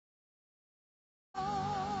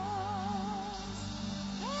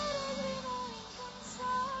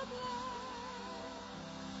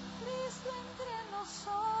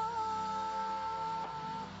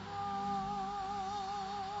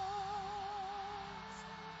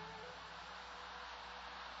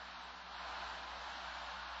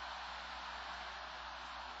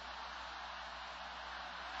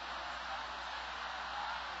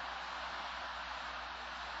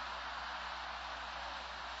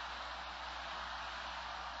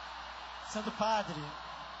Santo Padre,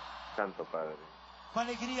 Santo Padre, com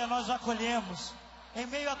alegria nós o acolhemos em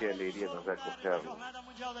meio a qué todos os alegría nos da voluntários da acogerlo Jornada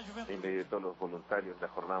Mundial da en Juventude. medio de todos los voluntarios de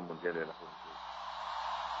la Jornada Mundial de la Juventud.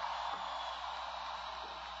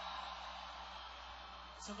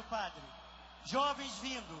 Santo Padre, jovens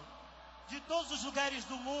vindo de todos os lugares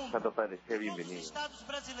do mundo, Santo Padre, sea de todos os bienvenido. estados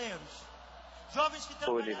brasileiros, jovens que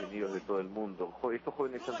Jóvenes trabalharam venidos de muito. todo el mundo. Estos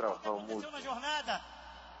jóvenes Tudo han aquilo que trabajado aconteceu mucho na jornada,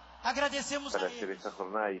 agradecemos para a hacer eles. esta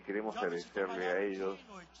jornada y queremos Jovens que agradecerle a trabalharam ellos, dia e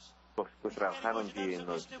noite. pues E querem trabajaron hoje dar día o y seu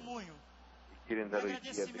noche. testemunho Y quieren de dar hoy día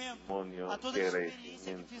agradecimento testimonio a toda de a experiência que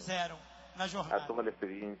agradecimiento fizeram na a jornada. toda la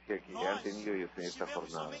experiencia que han Nós tenido ellos en esta estivemos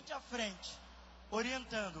jornada. somente à frente,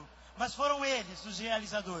 orientando, mas foram eles os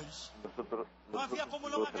realizadores. Nosotros Não havia como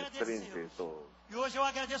não estuvimos al frente de agradecê-los. todos, E hoje eu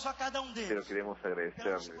agradeço a cada um pero deles queremos pela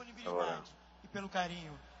agradecerles ahora disponibilidade e pelo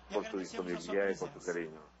carinho. E por su agradecemos a sua disponibilidad y por su presença.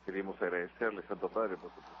 cariño. Queremos agradecerles, Santo Padre, por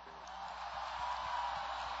su presencia.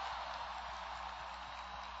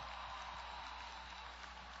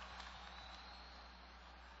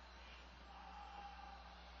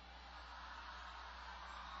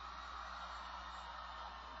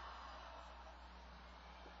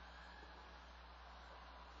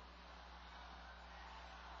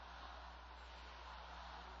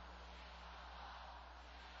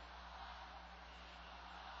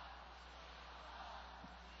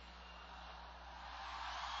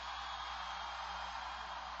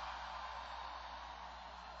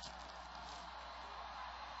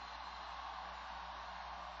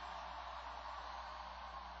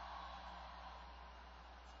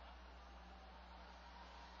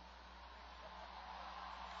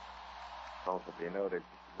 Vamos a tener ahora el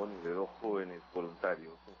testimonio de dos jóvenes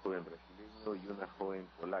voluntarios, un joven brasileño y una joven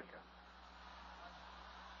polaca.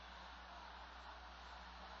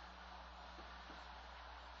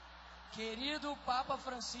 Querido Papa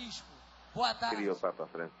Francisco, boa tarde. Querido Papa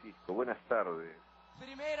Francisco, buenas tardes.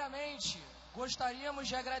 Primeiramente, gostaríamos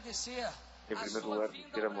de agradecer En a primer sua lugar, vinda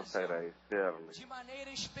ao quisiéramos Brasil agradecerle de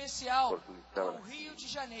maneira especial por su visita a ao Brasil. Rio de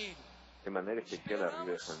Janeiro. de manera especial a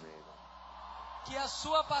Río de Janeiro. Que a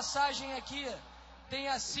sua passagem aqui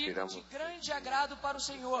tenha sido de grande agrado para o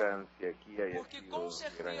Senhor, Estancia aquí haya porque sido com de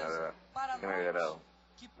certeza para gran agrado. nós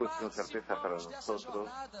que Pues con certeza para participamos dessa nosotros,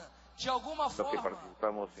 jornada, de alguma los que forma,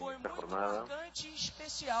 participamos en foi esta muito jornada, marcante e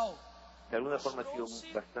especial. de alguna forma ha sido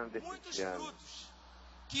Trouxe bastante muitos especial frutos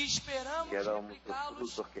que esperamos y ha dado muchos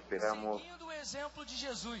replicá-los frutos que esperamos seguindo o exemplo de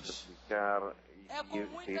Jesus. explicar É com y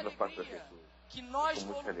muita seguir los pasos de alegria Jesús. que nós con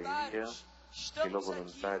mucha alegría voluntários que los estamos aqui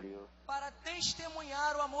voluntarios para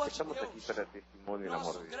testemunhar o amor de estamos aquí Deus, para testimonio del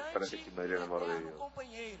amor nosso de Dios, para grande e testimoniar el amor de eterno Dios,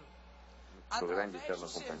 companheiro, nuestro gran y através eterno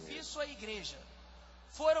do compañero, serviço à igreja.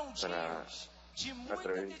 Foram para, dias de a muita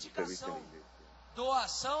través de su servicio en dedicação, la iglesia,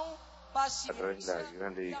 doação, a través de la paciência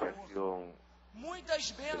gran e amor. dedicación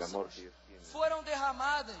Muitas del amor bênçãos que Dios tiene. foram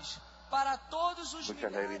derramadas para todos os Muchas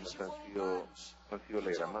milhares lágrimas de han voluntários sido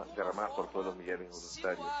que de alguma derramadas por todos los forma millares de se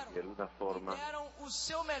voluntarios doaram y de alguna e forma deram o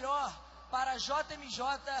seu melhor para a JMJ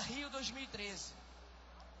Rio 2013.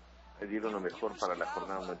 dieron lo E o que mejor nos para la dava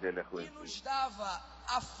Jornada Mundial de la e Juventud, nos dava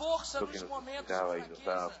a força lo que nos nos momentos inspiraba de y nos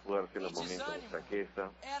daba fraqueza fuerza en e los momentos de desânimo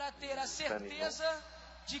fraqueza, era ter a desânimo, certeza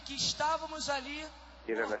de que estávamos ali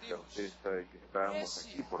era por la Deus. certeza de que estábamos Esse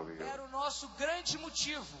aquí por Dios. era o nosso grande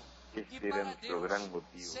motivo Esse e era para nuestro Deus gran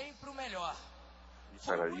motivo. sempre o melhor. Y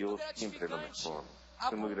Foi para muito Dios siempre lo gratificante mejor.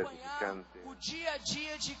 Fue muy acompanhar gratificante o dia a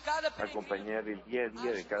dia de cada peregrino, acompañar el día a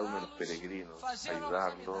día de cada uno de los ajudá-los, peregrinos, fazer novas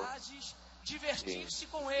ayudarlos amizades, divertir-se en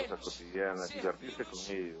com sus eles, cosas cotidianas, divertirse con servi-los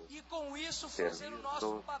ellos e com isso fazer o nosso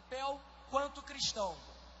servi-los papel quanto cristão.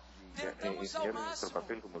 y Tentamos ao enseñarles nuestro máximo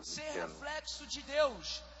papel como ser cristianos. reflexo de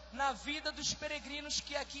Deus na vida dos peregrinos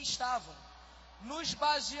que aqui estavam, nos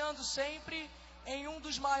baseando sempre em um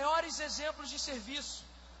dos maiores exemplos de serviço,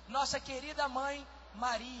 nossa querida mãe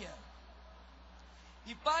Maria.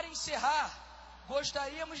 E para encerrar,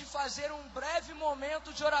 gostaríamos de fazer um breve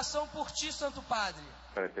momento de oração por ti, Santo Padre,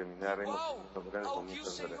 Para terminar, hemos igual tenido unos grandes ao que o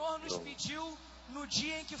momentos de Senhor nos oración, pediu no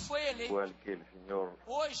dia em que foi eleito. igual que el Señor,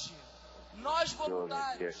 Hoje, nós el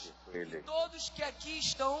voluntários día que fue e electo. todos que aqui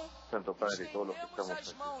estão, Santo Padre, todos los que estendemos estamos as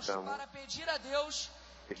aquí mãos estamos, para pedir a Deus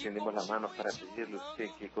que extendemos las manos para continue te pedirle a usted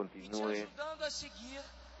iluminando que e te continúe ajudando a seguir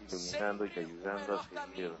iluminando y sempre o ayudando a melhor seguir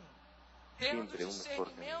caminho, tendo siempre un mejor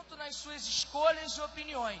discernimento camino. nas suas escolhas e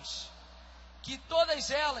opiniões, que todas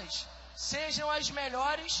elas sejam as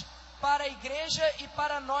melhores para a igreja e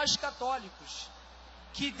para nós católicos.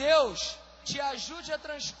 Que Deus te ajude a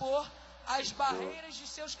transpor as barreiras de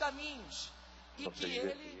seus caminhos e nos que ayude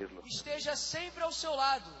a Ele seguir los esteja sempre ao seu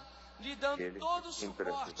lado, lhe que dando Él todo o esté siempre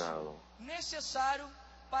a su suporte necessário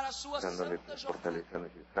para a sua dándole santa la jornada. fortaleza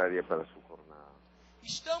necesaria para su jornada.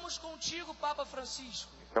 Estamos contigo, Papa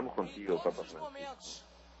Francisco. Estamos contigo, Em todos Papa os Francisco. momentos.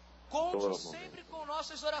 Todos Conte los sempre momentos. com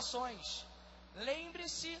nossas orações.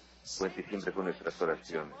 Lembre-se Cuente siempre con nuestras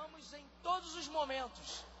oraciones. Amamos em todos os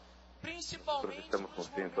momentos, Nosotros principalmente estamos nos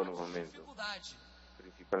contigo en todos los momentos de momentos, dificuldade.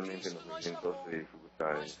 principalmente en los momentos de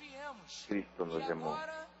dificultades. Nós viemos Cristo nos e llamó.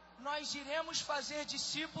 agora nós iremos fazer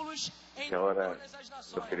discípulos em Y ahora todas as lo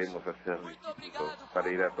nações. queremos hacer Muito discípulos obrigado, para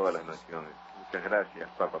ir a Papa todas las Francisco. naciones. Muchas gracias,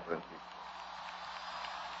 Papa Francisco.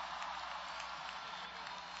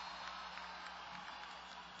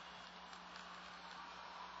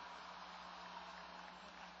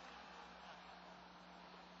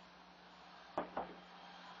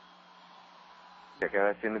 Se acaba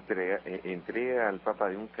de hacer entrega al Papa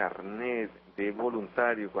de un carnet de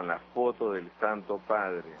voluntario con la foto del Santo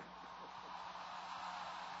Padre.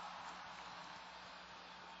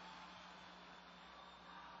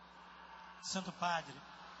 Santo Padre,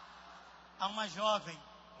 há uma jovem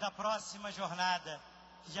da próxima jornada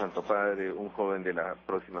que já Santo Padre, un joven de la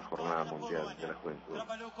próxima Jornada Mundial de la Juventud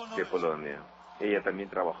trabalhou de conosco. Polonia. Ella también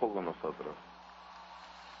trabajó con nosotros.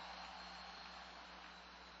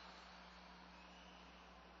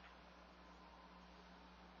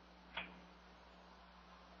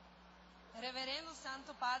 Reverendo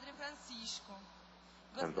Santo Padre Francisco,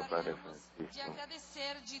 Santo Padre gostaríamos de Francisco,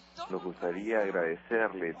 agradecer de todo nos gustaría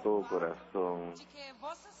agradecerle de todo corazón de que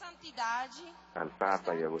Vossa Santidade al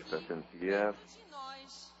Papa y a vuestra santidad dentro de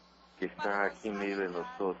nós que está aquí en medio de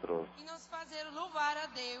nosotros e nos fazer louvar a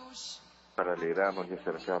Deus para alegrarnos y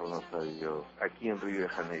acercarnos a Dios, aquí en Río de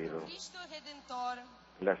Janeiro, Cristo Redentor,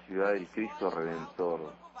 la ciudad del Cristo Redentor,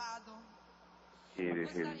 Corcovado. y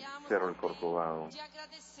desde el Cerro del Corcovado. De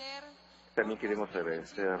agradecer También queremos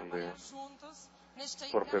agradecerle juntos nesta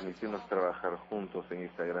por grande permitirnos obra. trabajar juntos en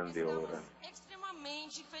esta grande obra. Estamos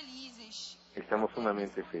extremamente felizes. Estamos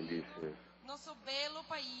sumamente felices Nosso belo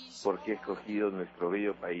país, porque he escogido nuestro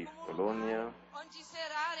bello país, Polonia, onde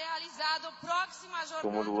será realizado a próxima jornada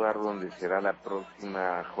como lugar donde será la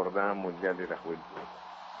próxima Jornada Mundial de la Juventud.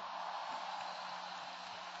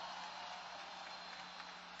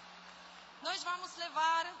 Nós vamos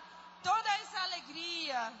levar toda essa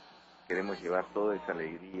alegria Queremos llevar toda esa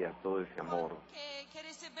alegría, todo ese amor que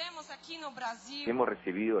recebemos aqui no Brasil. que hemos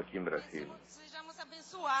recibido aquí en Brasil, Sejamos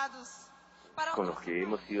abençoados para con los que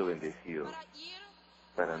hemos sido bendecidos, ir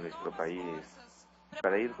para nuestro país,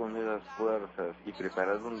 para ir con nuevas fuerzas y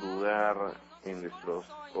preparar un lugar en nuestros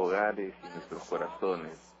hogares y nuestros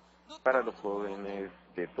corazones para los jóvenes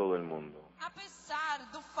de todo el mundo. apesar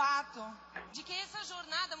do fato de que essa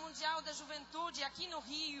Jornada Mundial da Juventude aqui no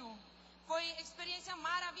Rio foi experiência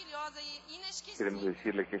maravilhosa e Queremos inesquecível.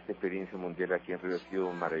 decirle que esta experiencia mundial aquí en Río ha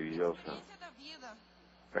sido maravillosa, Experiência da vida.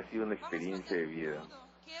 ha sido una Vamos experiencia de fazer vida. tudo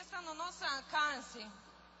que está no nosso alcance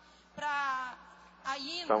para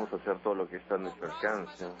ainda Vamos a hacer todo lo que está a nuestro a próxima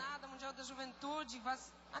alcance Jornada Mundial da Juventude vai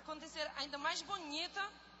acontecer ainda mais bonita,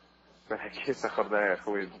 para que esta jornada de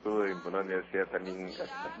juventud en Polonia sea también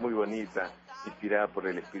muy bonita, inspirada por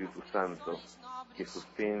el Espíritu Santo, que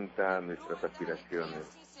sustenta nuestras aspiraciones,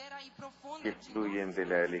 sincera e profunda. que fluyen de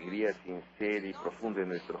la alegría sincera y profunda de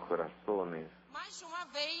nuestros corazones. Mais uma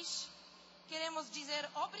vez, queremos dizer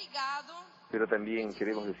obrigado Pero también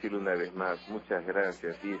queremos decirle una vez más muchas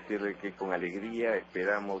gracias y decirle que con alegría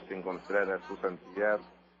esperamos encontrar a su santidad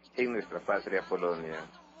en nuestra patria Polonia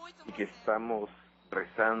y que estamos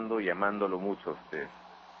rezando y amándolo mucho a usted.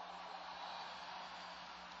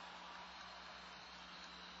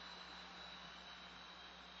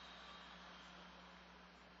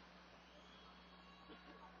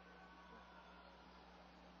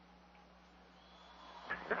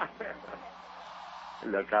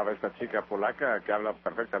 Le acaba esta chica polaca que habla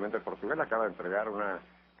perfectamente portugués, le acaba de entregar una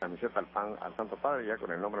camiseta al Santo Padre ya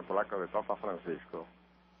con el nombre polaco de Papa Francisco.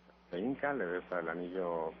 Se hinca, le besa el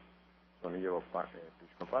anillo, su anillo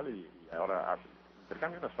episcopal y ahora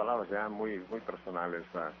intercambia unas palabras ya muy personales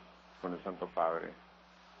con el Santo Padre.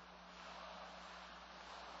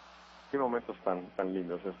 Qué momentos tan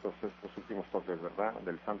lindos estos últimos toques, ¿verdad?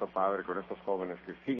 Del Santo Padre con estos jóvenes que siguen